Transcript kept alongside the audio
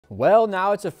Well,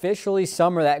 now it's officially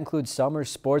summer. That includes summer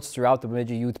sports throughout the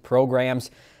Bemidji youth programs.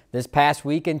 This past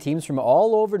weekend, teams from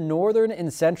all over northern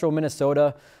and central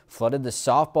Minnesota flooded the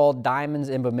softball diamonds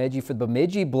in Bemidji for the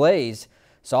Bemidji Blaze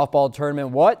softball tournament.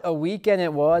 What a weekend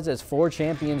it was, as 4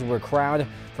 champions were crowned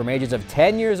from ages of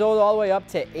 10 years old all the way up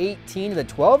to 18. The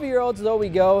 12-year-olds, though, we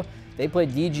go. They played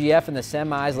DGF in the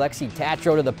semis. Lexi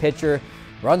Tatro to the pitcher.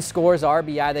 Run scores,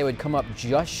 RBI. They would come up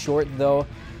just short, though.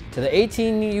 To the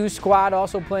 18U squad,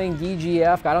 also playing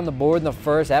DGF, got on the board in the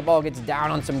first. That ball gets down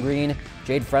on some green.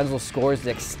 Jade Frenzel scores to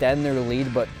extend their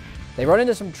lead, but they run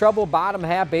into some trouble bottom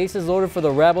half. Bases loaded for the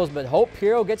Rebels, but Hope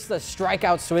Piro gets the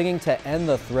strikeout swinging to end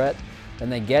the threat. Then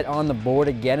they get on the board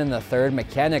again in the third.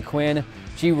 McKenna Quinn,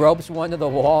 she ropes one to the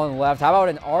wall and left. How about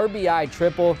an RBI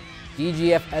triple?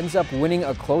 DGF ends up winning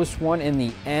a close one in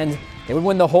the end. They would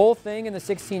win the whole thing in the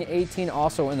 16-18,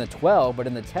 also in the 12, but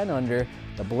in the 10 under,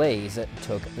 the Blaze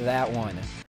took that one.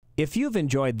 If you've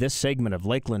enjoyed this segment of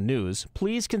Lakeland News,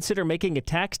 please consider making a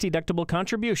tax-deductible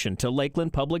contribution to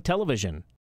Lakeland Public Television.